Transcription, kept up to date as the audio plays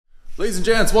Ladies and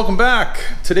gents, welcome back.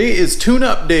 Today is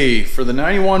tune-up day for the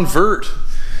 91 Vert.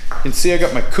 You can see I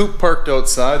got my coupe parked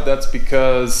outside. That's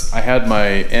because I had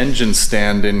my engine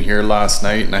stand in here last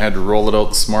night and I had to roll it out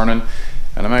this morning.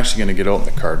 And I'm actually gonna get out in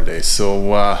the car today.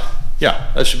 So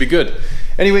yeah, that should be good.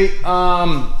 Anyway,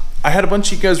 I had a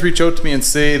bunch of you guys reach out to me and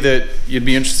say that you'd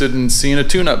be interested in seeing a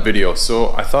tune-up video.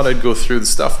 So I thought I'd go through the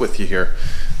stuff with you here.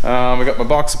 I got my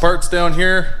box of parts down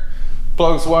here.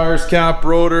 Plugs, wires, cap,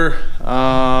 rotor,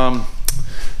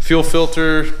 fuel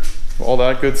filter, all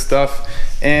that good stuff.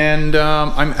 And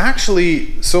I'm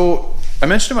actually, so I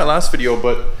mentioned in my last video,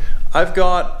 but I've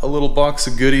got a little box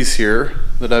of goodies here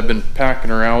that I've been packing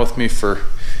around with me for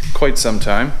quite some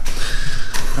time.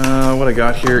 What I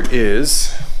got here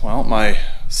is, well, my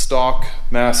stock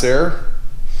mass air.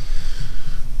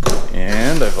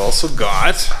 And I've also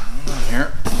got,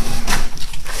 here,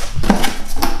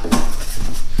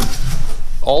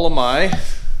 all of my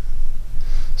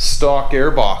stock air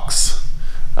box.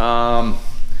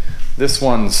 This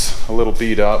one's a little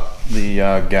beat up. The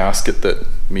gasket that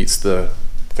meets the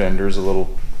fender is a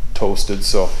little toasted,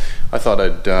 so I thought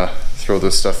I'd throw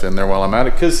this stuff in there while I'm at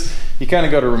it, because you kind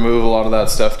of got to remove a lot of that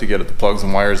stuff to get at the plugs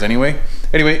and wires anyway.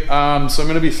 Anyway, so I'm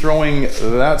going to be throwing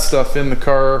that stuff in the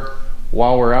car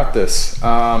while we're at this.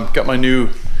 Got my new,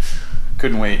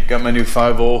 couldn't wait, got my new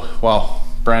 5.0, well,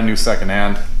 brand new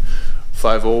secondhand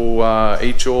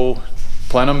 5.0 HO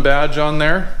plenum badge on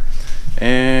there.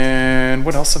 And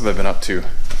what else have I been up to?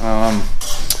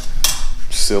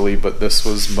 Silly, but this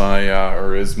was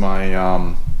my is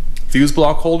my fuse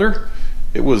block holder.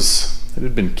 It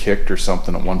had been kicked or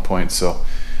something at one point, so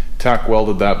tack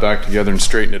welded that back together and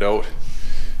straightened it out.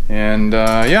 And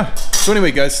yeah, so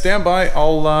anyway guys, stand by.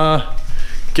 I'll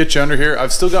get you under here.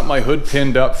 I've still got my hood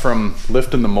pinned up from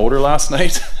lifting the motor last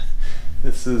night.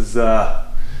 This is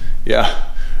yeah,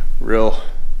 real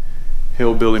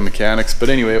hillbilly mechanics, but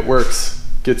anyway, it works.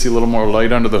 Gets you a little more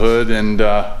light under the hood and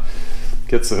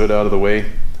gets the hood out of the way.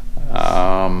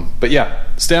 But yeah,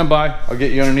 stand by. I'll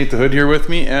get you underneath the hood here with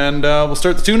me, and we'll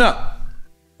start the tune-up.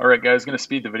 All right, guys, gonna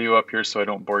speed the video up here so I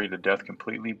don't bore you to death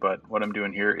completely, but what I'm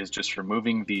doing here is just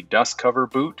removing the dust cover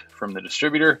boot from the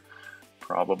distributor.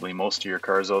 Probably most of your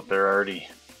cars out there already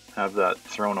have that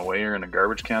thrown away or in a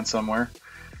garbage can somewhere.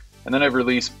 And then I've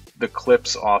released the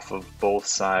clips off of both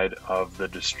sides of the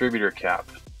distributor cap.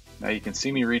 Now you can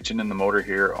see me reaching in the motor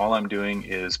here. All I'm doing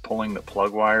is pulling the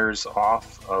plug wires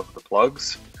off of the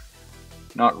plugs.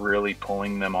 Not really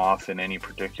pulling them off in any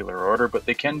particular order, but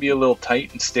they can be a little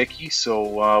tight and sticky, so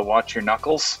watch your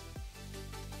knuckles.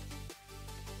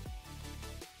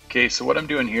 Okay, so what I'm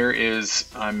doing here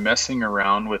is I'm messing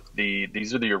around with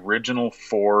these are the original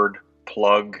Ford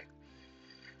plug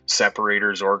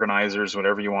separators, organizers,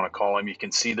 whatever you want to call them. You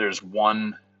can see there's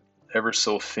one ever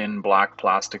so thin black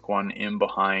plastic one in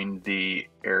behind the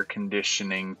air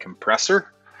conditioning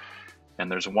compressor, and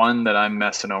there's one that I'm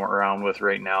messing around with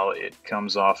right now. It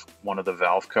comes off one of the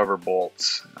valve cover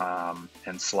bolts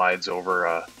and slides over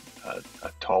a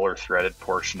taller threaded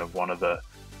portion of one of the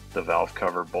valve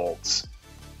cover bolts.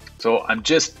 So I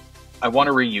want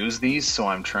to reuse these, so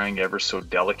I'm trying ever so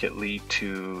delicately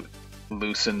to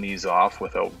loosen these off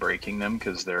without breaking them,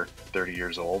 because they're 30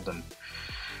 years old and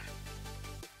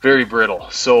very brittle.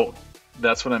 So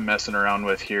that's what I'm messing around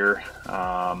with here,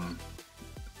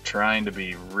 trying to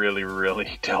be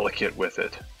really delicate with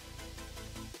it.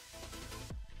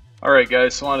 Alright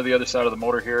guys, so on to the other side of the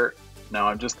motor here. Now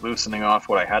I'm just loosening off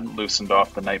what I hadn't loosened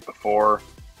off the night before,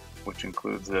 which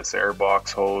includes this air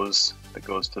box hose that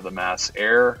goes to the mass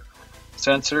air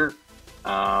sensor.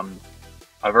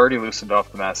 I've already loosened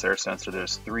off the mass air sensor.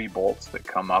 There's 3 bolts that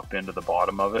come up into the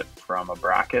bottom of it from a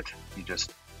bracket. You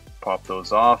just pop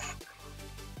those off,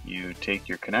 you take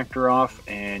your connector off,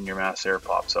 and your mass air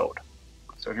pops out.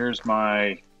 So here's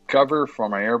my cover for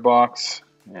my air box,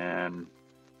 and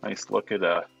nice look at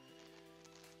a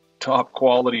top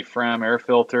quality Fram air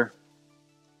filter.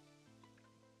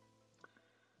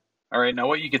 Alright, now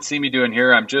what you can see me doing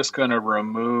here, I'm just going to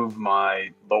remove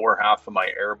my lower half of my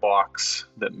air box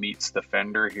that meets the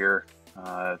fender here.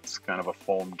 It's kind of a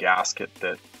foam gasket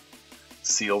that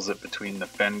seals it between the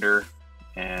fender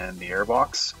and the air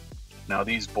box. Now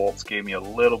these bolts gave me a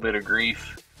little bit of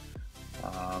grief.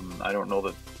 I don't know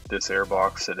that this air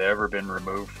box had ever been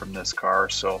removed from this car,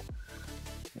 so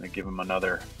I'm going to give them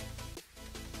another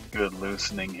good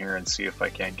loosening here and see if I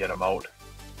can't get them out.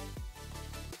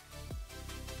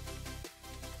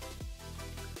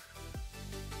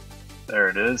 There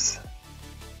it is.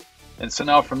 And so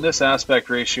now from this aspect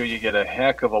ratio, you get a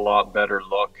heck of a lot better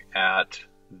look at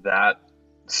that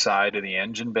side of the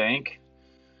engine bank.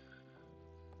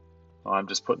 I'm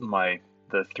just putting my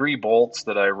the 3 bolts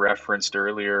that I referenced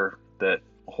earlier that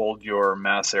hold your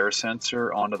mass air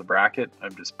sensor onto the bracket,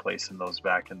 I'm just placing those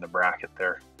back in the bracket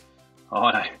there. Oh,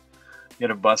 and I'm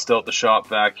gonna bust out the shop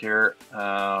vac here.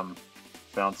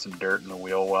 Found some dirt in the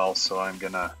wheel well, so I'm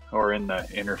gonna, or in the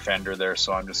inner fender there,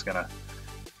 so I'm just gonna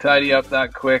tidy up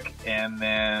that quick, and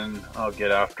then I'll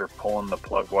get after pulling the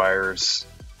plug wires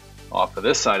off of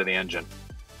this side of the engine.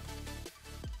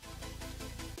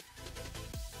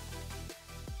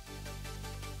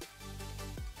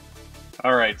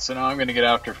 Alright, so now I'm going to get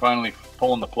after finally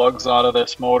pulling the plugs out of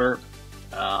this motor.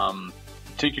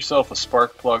 Take yourself a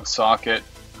spark plug socket.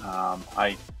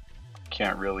 I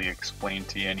can't really explain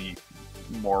to you any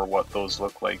more what those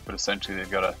look like, but essentially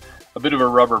they've got a bit of a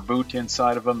rubber boot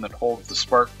inside of them that holds the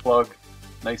spark plug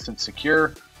nice and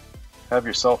secure. Have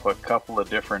yourself a couple of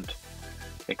different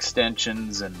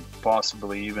extensions and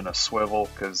possibly even a swivel,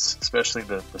 because especially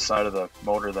the side of the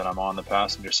motor that I'm on, the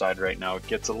passenger side right now, it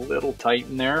gets a little tight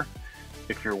in there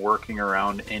if you're working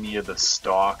around any of the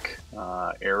stock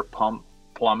air pump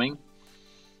plumbing.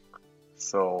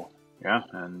 So yeah,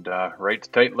 and right to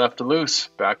tight, left to loose.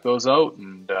 Back those out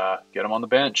and get them on the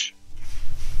bench.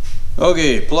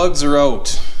 Okay, plugs are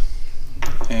out,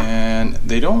 and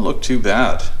they don't look too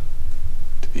bad,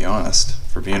 to be honest,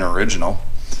 for being original.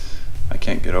 I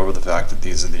can't get over the fact that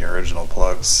these are the original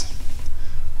plugs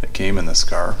that came in this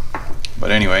car.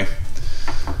 But anyway,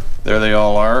 there they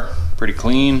all are, pretty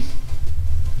clean.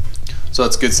 So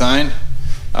that's a good sign.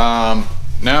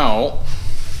 Now,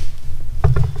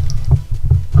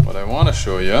 what I want to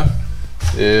show you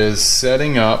is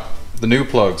setting up the new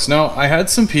plugs. Now, I had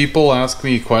some people ask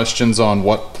me questions on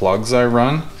what plugs I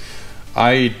run.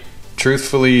 I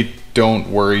truthfully don't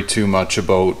worry too much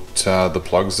about the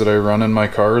plugs that I run in my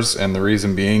cars, and the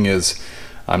reason being is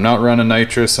I'm not running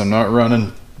nitrous, I'm not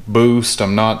running boost,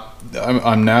 I'm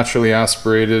naturally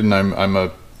aspirated, and I'm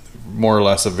a more or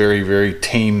less a very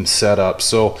tame setup.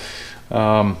 So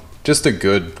just a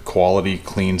good quality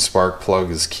clean spark plug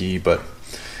is key. But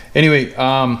anyway,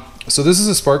 so this is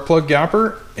a spark plug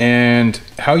gapper, and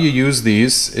how you use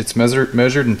these, it's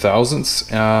measured in thousandths.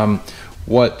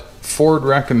 What Ford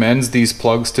recommends these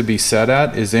plugs to be set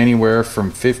at is anywhere from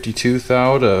 52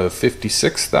 thou to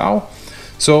 56 thou.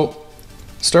 So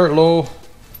start low,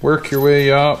 work your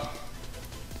way up,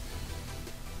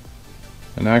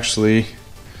 and actually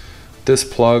this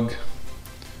plug,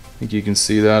 I think you can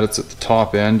see that it's at the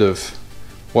top end of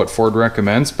what Ford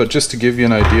recommends, but just to give you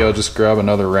an idea, I'll just grab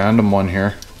another random one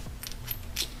here.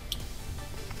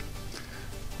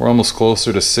 We're almost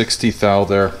closer to 60 thou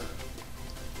there.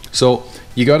 So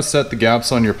you got to set the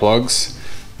gaps on your plugs.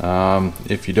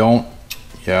 If you don't,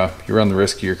 yeah, you run the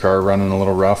risk of your car running a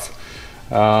little rough.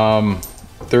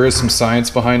 There is some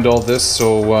science behind all this,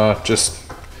 so just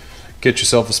get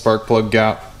yourself a spark plug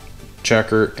gap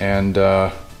checker and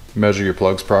measure your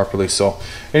plugs properly. So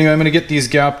anyway, I'm going to get these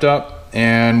gapped up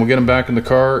and we'll get them back in the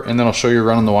car, and then I'll show you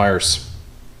running the wires.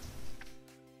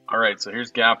 Alright, so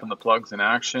here's gapping the plugs in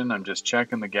action. I'm just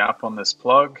checking the gap on this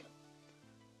plug,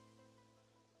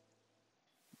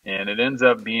 and it ends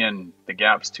up being the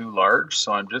gap's too large,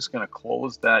 so I'm just going to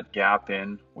close that gap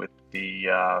in with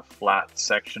the flat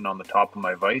section on the top of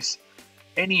my vise.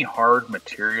 Any hard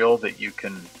material that you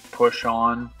can push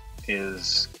on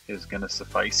is going to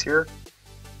suffice here,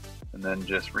 and then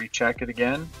just recheck it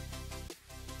again,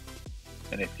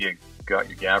 and if you got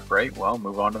your gap right, well,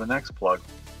 move on to the next plug.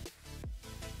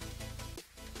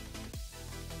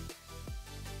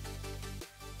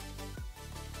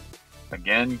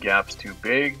 Again, gap's too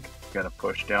big, gonna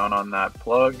push down on that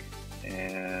plug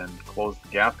and close the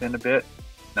gap in a bit.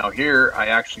 Now here, I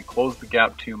actually closed the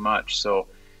gap too much, so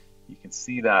you can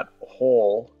see that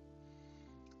hole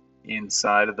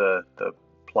inside of the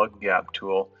plug gap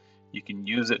tool. You can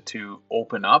use it to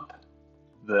open up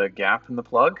the gap in the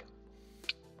plug.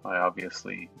 I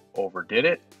obviously overdid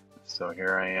it, so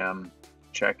here I am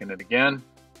checking it again.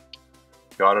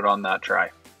 Got it on that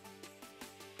try.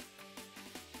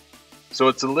 So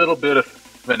it's a little bit of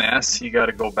finesse. You got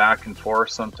to go back and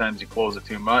forth. Sometimes you close it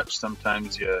too much,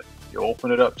 sometimes you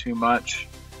open it up too much,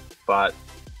 but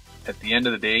at the end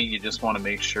of the day, you just want to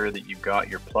make sure that you've got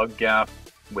your plug gap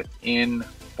within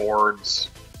Ford's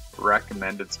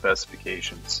recommended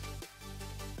specifications.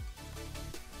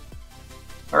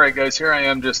 Alright guys, here I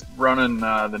am just running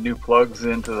the new plugs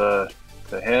into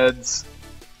the heads.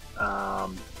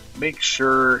 Make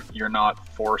sure you're not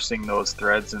forcing those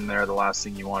threads in there. The last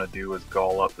thing you want to do is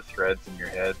gall up the threads in your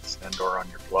heads and or on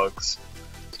your plugs.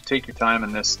 So take your time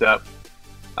in this step.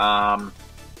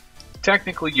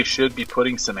 Technically you should be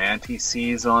putting some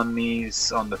anti-seize on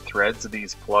the threads of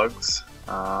these plugs.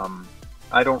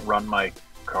 I don't run my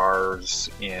cars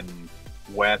in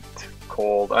wet,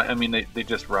 cold. I mean, they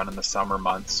just run in the summer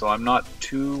months, so I'm not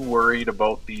too worried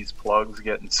about these plugs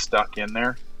getting stuck in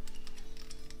there.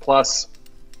 Plus,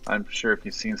 I'm sure if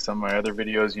you've seen some of my other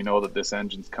videos, you know that this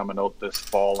engine's coming out this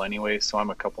fall anyway, so I'm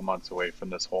a couple months away from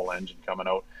this whole engine coming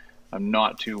out. I'm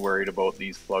not too worried about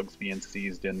these plugs being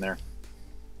seized in there.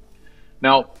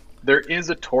 Now, there is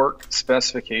a torque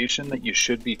specification that you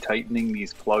should be tightening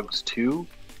these plugs to.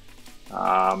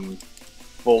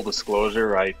 Full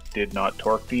disclosure, I did not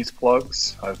torque these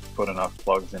plugs. I've put enough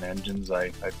plugs in engines.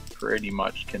 I pretty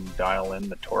much can dial in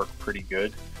the torque pretty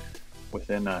good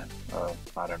within I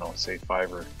don't know, say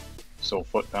 5 or so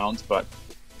foot-pounds, but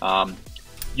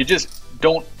you just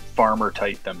don't farmer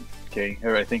tight them, okay?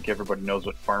 I think everybody knows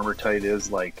what farmer tight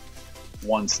is, like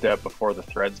one step before the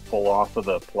threads pull off of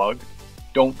the plug.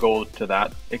 Don't go to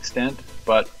that extent,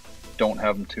 but don't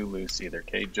have them too loose either,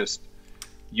 okay? Just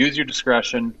use your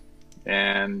discretion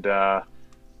and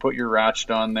put your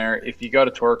ratchet on there. If you got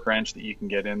a torque wrench that you can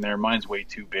get in there, mine's way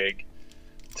too big.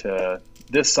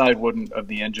 This side of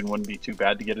the engine wouldn't be too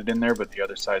bad to get it in there, but the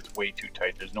other side's way too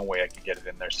tight. There's no way I could get it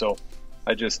in there. So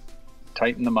I just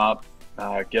tighten them up,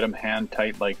 get them hand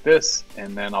tight like this,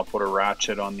 and then I'll put a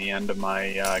ratchet on the end of my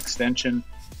extension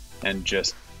and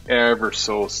just ever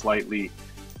so slightly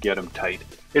get them tight.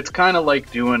 It's kind of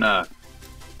like doing an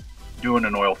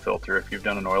oil filter. If you've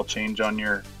done an oil change on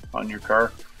your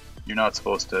car, you're not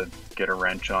supposed to get a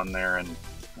wrench on there and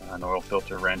an oil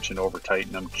filter wrench and over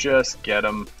tighten them. Just get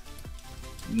them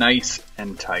nice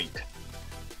and tight.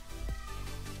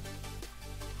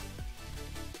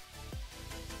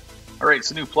 Alright,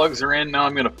 so new plugs are in. Now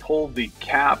I'm going to pull the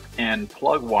cap and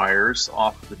plug wires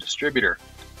off of the distributor.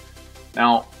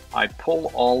 Now I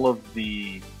pull all of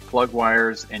the plug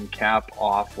wires and cap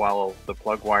off while the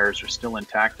plug wires are still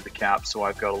intact to the cap, so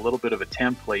I've got a little bit of a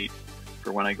template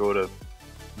for when I go to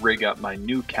rig up my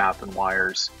new cap and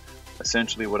wires.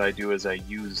 Essentially what I do is I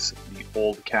use the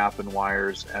old cap and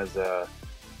wires as a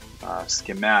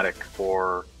schematic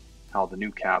for how the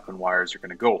new cap and wires are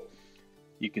going to go.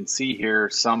 You can see here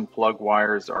some plug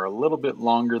wires are a little bit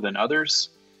longer than others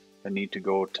and need to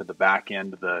go to the back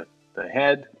end of the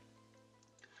head.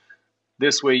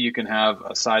 This way you can have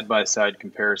a side-by-side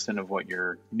comparison of what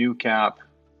your new cap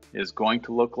is going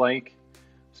to look like.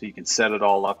 So you can set it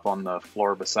all up on the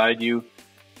floor beside you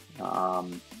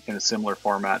in a similar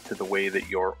format to the way that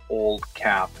your old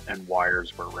cap and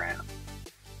wires were ran.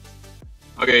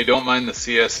 Okay, don't mind the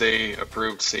CSA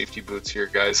approved safety boots here,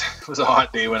 guys. It was a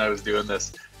hot day when I was doing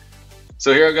this.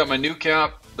 So here I've got my new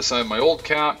cap beside my old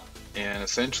cap, and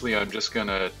essentially I'm just going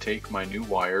to take my new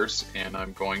wires and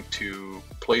I'm going to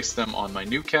place them on my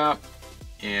new cap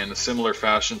in a similar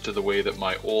fashion to the way that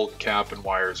my old cap and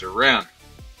wires are ran.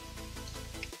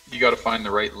 You got to find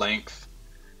the right length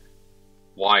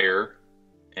wire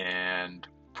and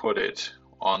put it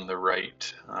on the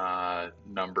right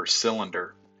number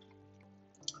cylinder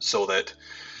so that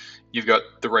you've got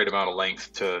the right amount of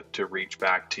length to reach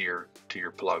back to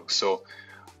your plug. So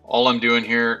all I'm doing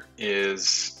here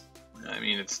is, I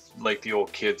mean, it's like the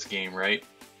old kids game, right?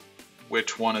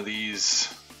 Which one of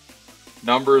these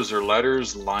numbers or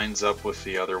letters lines up with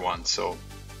the other one? So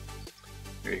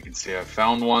here you can see I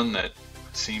found one that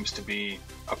seems to be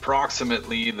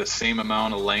approximately the same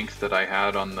amount of length that I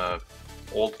had on the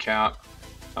old cap.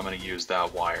 I'm going to use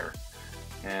that wire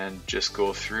and just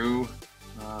go through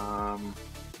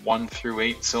 1 through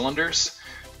 8 cylinders.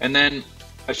 And then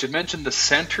I should mention the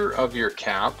center of your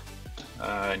cap,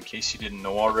 in case you didn't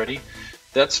know already,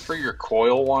 that's for your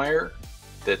coil wire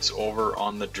that's over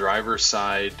on the driver's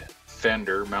side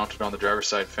fender, mounted on the driver's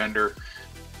side fender.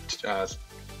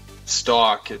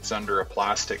 Stock, it's under a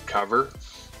plastic cover,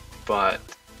 but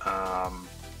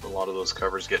a lot of those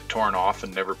covers get torn off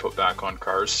and never put back on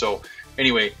cars. So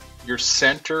anyway, your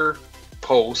center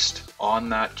post on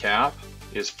that cap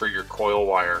is for your coil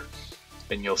wire,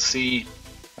 and you'll see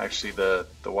actually the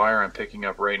wire I'm picking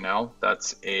up right now,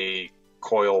 that's a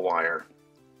coil wire.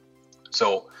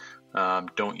 So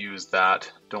don't use that,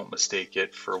 don't mistake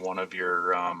it for one of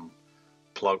your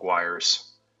plug wires.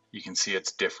 You can see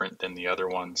it's different than the other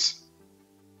ones.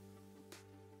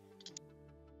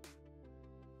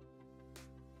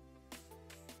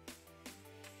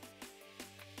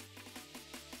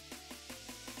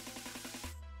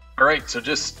 Alright, so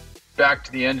just back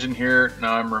to the engine here.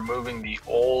 Now I'm removing the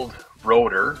old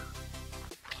rotor,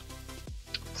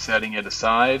 setting it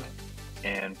aside,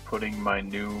 and putting my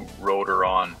new rotor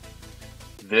on.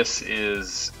 This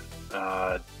is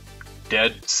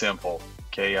dead simple.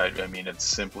 Okay, I mean, it's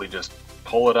simply just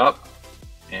pull it up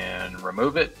and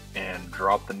remove it and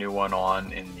drop the new one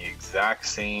on in the exact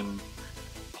same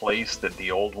place that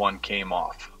the old one came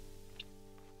off.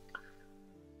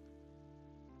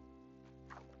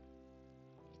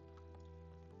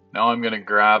 Now I'm going to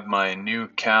grab my new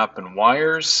cap and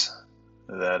wires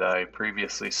that I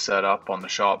previously set up on the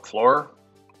shop floor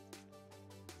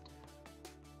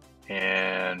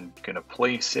and going to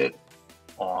place it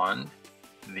on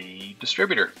the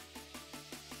distributor.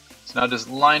 So now just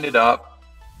line it up.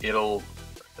 It'll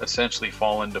essentially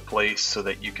fall into place so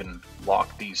that you can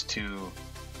lock these two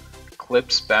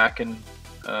clips back onto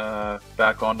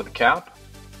the cap.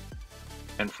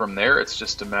 And from there, it's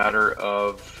just a matter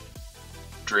of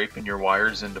draping your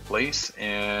wires into place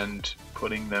and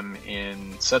putting them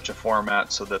in such a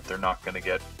format so that they're not going to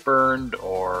get burned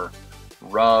or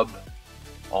rub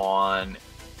on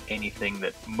anything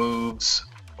that moves.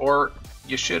 Or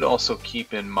you should also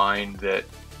keep in mind that,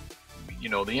 you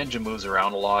know, the engine moves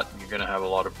around a lot and you're going to have a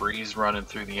lot of breeze running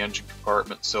through the engine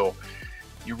compartment, so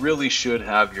you really should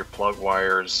have your plug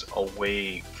wires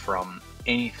away from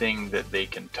anything that they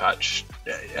can touch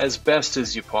as best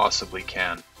as you possibly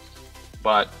can.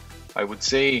 But I would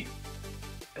say,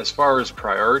 as far as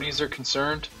priorities are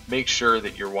concerned, make sure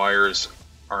that your wires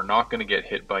are not going to get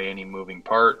hit by any moving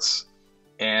parts,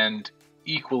 and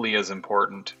equally as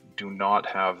important, do not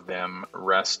have them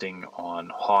resting on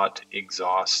hot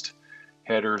exhaust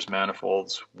headers,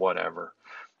 manifolds, whatever.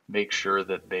 Make sure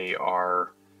that they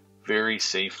are very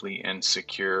safely and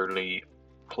securely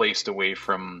placed away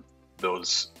from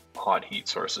those hot heat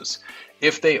sources.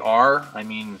 If they are, I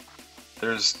mean,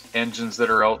 there's engines that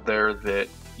are out there that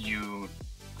you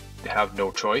have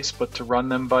no choice but to run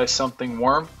them by something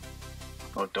warm.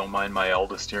 Oh, don't mind my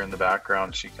eldest here in the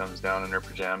background. She comes down in her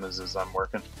pajamas as I'm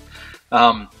working.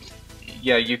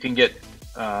 Yeah, you can get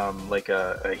like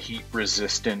a heat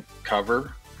resistant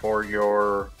cover for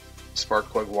your spark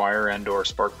plug wire and or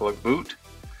spark plug boot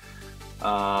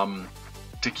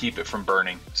to keep it from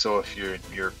burning. So if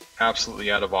you're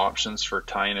absolutely out of options for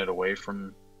tying it away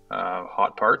from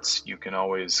hot parts, you can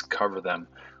always cover them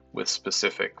with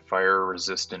specific fire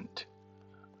resistant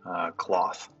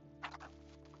cloth.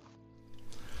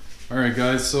 Alright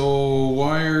guys, so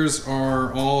wires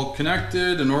are all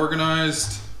connected and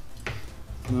organized.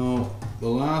 Now the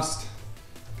last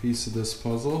piece of this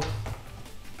puzzle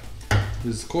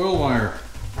is coil wire.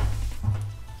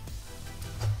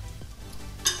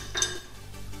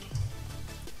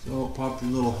 So pop the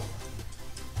little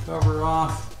cover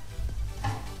off.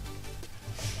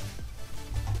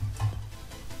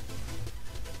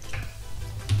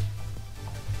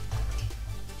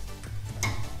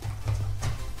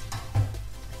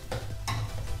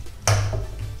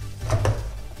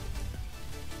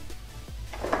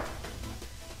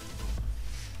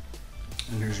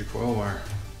 And here's your coil wire.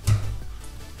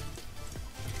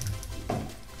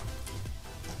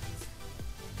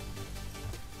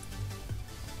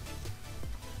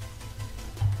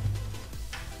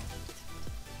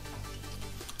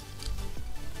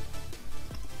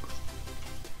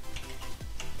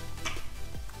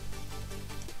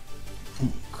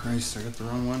 Oh Christ, I got the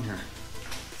wrong one here.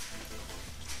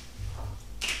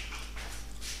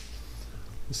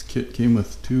 This kit came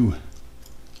with two.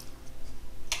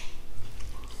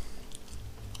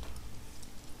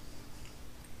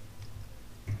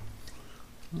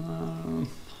 You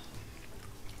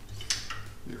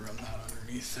run that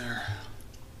underneath there.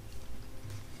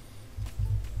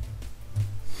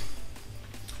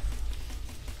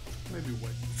 Maybe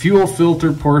white. Fuel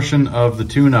filter portion of the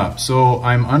tune-up. So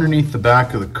I'm underneath the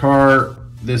back of the car.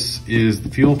 This is the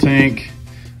fuel tank.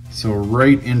 So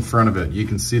right in front of it, you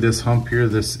can see this hump here.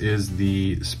 This is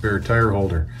the spare tire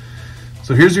holder.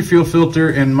 So here's your fuel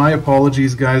filter, and my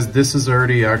apologies guys, this has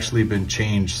already actually been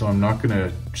changed, so I'm not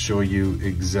gonna show you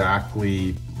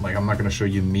exactly, like I'm not gonna show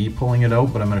you me pulling it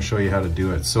out, but I'm gonna show you how to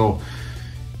do it. So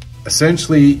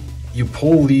essentially, you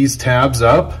pull these tabs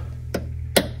up,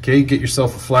 okay, get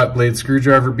yourself a flat blade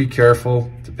screwdriver, be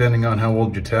careful, depending on how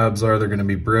old your tabs are, they're gonna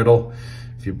be brittle.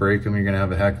 If you break them, you're gonna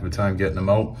have a heck of a time getting them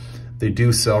out. They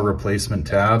do sell replacement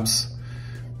tabs,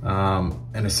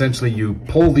 and essentially you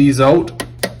pull these out,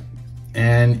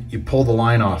 and you pull the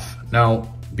line off.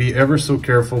 Now, be ever so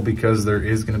careful because there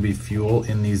is gonna be fuel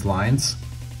in these lines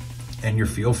and your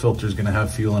fuel filter is gonna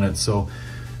have fuel in it. So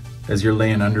as you're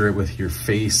laying under it with your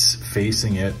face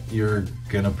facing it, you're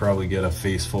gonna probably get a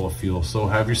face full of fuel. So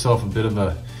have yourself a bit of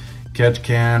a catch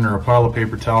can or a pile of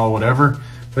paper towel, whatever.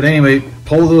 But anyway,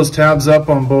 pull those tabs up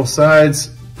on both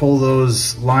sides, pull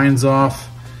those lines off,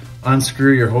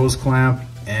 unscrew your hose clamp,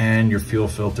 and your fuel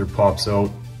filter pops out.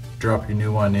 Drop your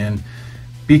new one in.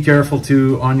 Be careful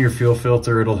too, on your fuel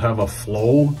filter, it'll have a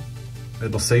flow.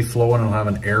 It'll say flow and it'll have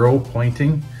an arrow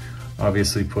pointing.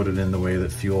 Obviously put it in the way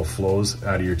that fuel flows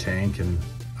out of your tank and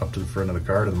up to the front of the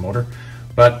car to the motor.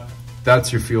 But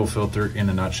that's your fuel filter in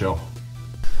a nutshell.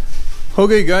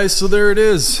 Okay guys, so there it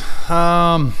is.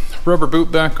 Rubber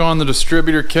boot back on the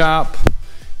distributor cap.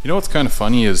 You know what's kind of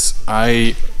funny is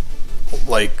I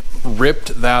like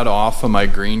ripped that off of my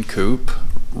green coupe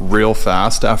real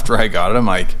fast after I got it. I'm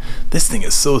like, this thing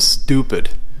is so stupid.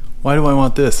 Why do I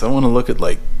want this? I want to look at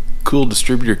like cool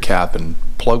distributor cap and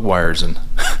plug wires, and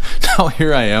now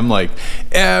here I am like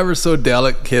ever so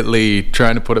delicately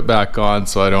trying to put it back on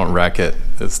so I don't wreck it.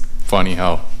 It's funny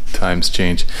how times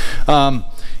change.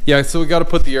 Yeah, so we got to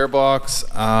put the airbox,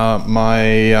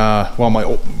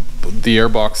 the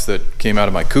airbox that came out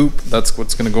of my coupe, that's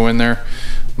what's going to go in there.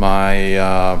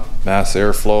 My mass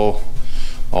airflow,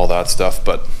 all that stuff,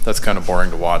 but that's kind of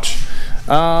boring to watch.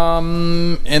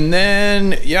 And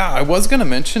then, yeah, I was going to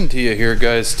mention to you here,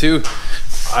 guys, too,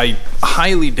 I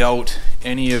highly doubt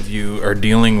any of you are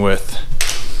dealing with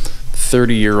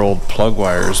 30-year-old plug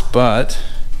wires, but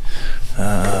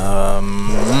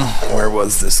where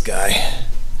was this guy?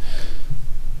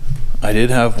 I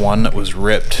did have one that was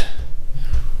ripped.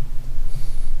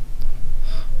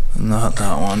 Not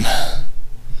that one.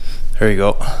 There you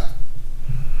go.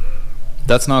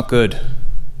 That's not good.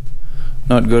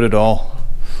 Not good at all.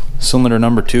 Cylinder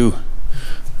number 2.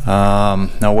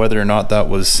 Now whether or not that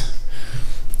was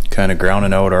kind of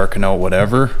grounding out, arcing out,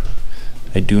 whatever,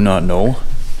 I do not know.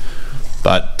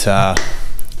 But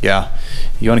yeah,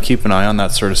 you want to keep an eye on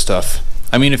that sort of stuff.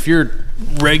 I mean, if you're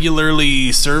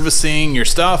regularly servicing your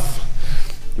stuff,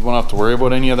 you won't have to worry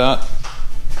about any of that.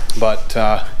 But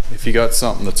if you got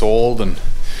something that's old and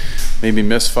maybe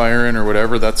misfiring or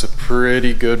whatever, that's a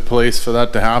pretty good place for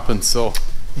that to happen. So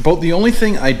about the only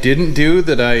thing I didn't do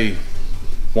that I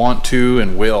want to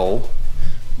and will,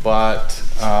 but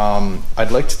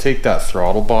I'd like to take that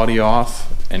throttle body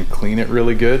off and clean it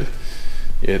really good.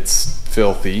 It's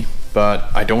filthy,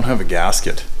 but I don't have a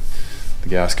gasket. The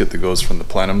gasket that goes from the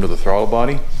plenum to the throttle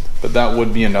body. But that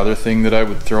would be another thing that I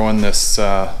would throw in this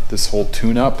this whole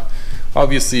tune-up.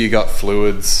 Obviously you got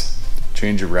fluids,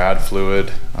 change your rad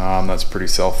fluid, that's pretty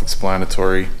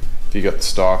self-explanatory. If you got the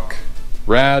stock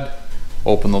rad,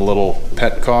 open the little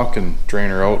petcock and drain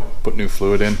her out, put new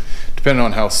fluid in. Depending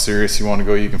on how serious you want to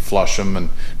go, you can flush them and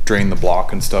drain the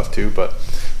block and stuff too. But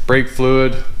brake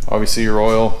fluid, obviously your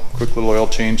oil, quick little oil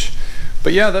change.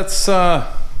 But yeah, that's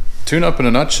tune-up in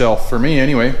a nutshell for me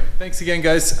anyway. Thanks again,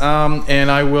 guys,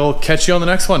 and I will catch you on the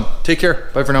next one. Take care.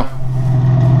 Bye for now.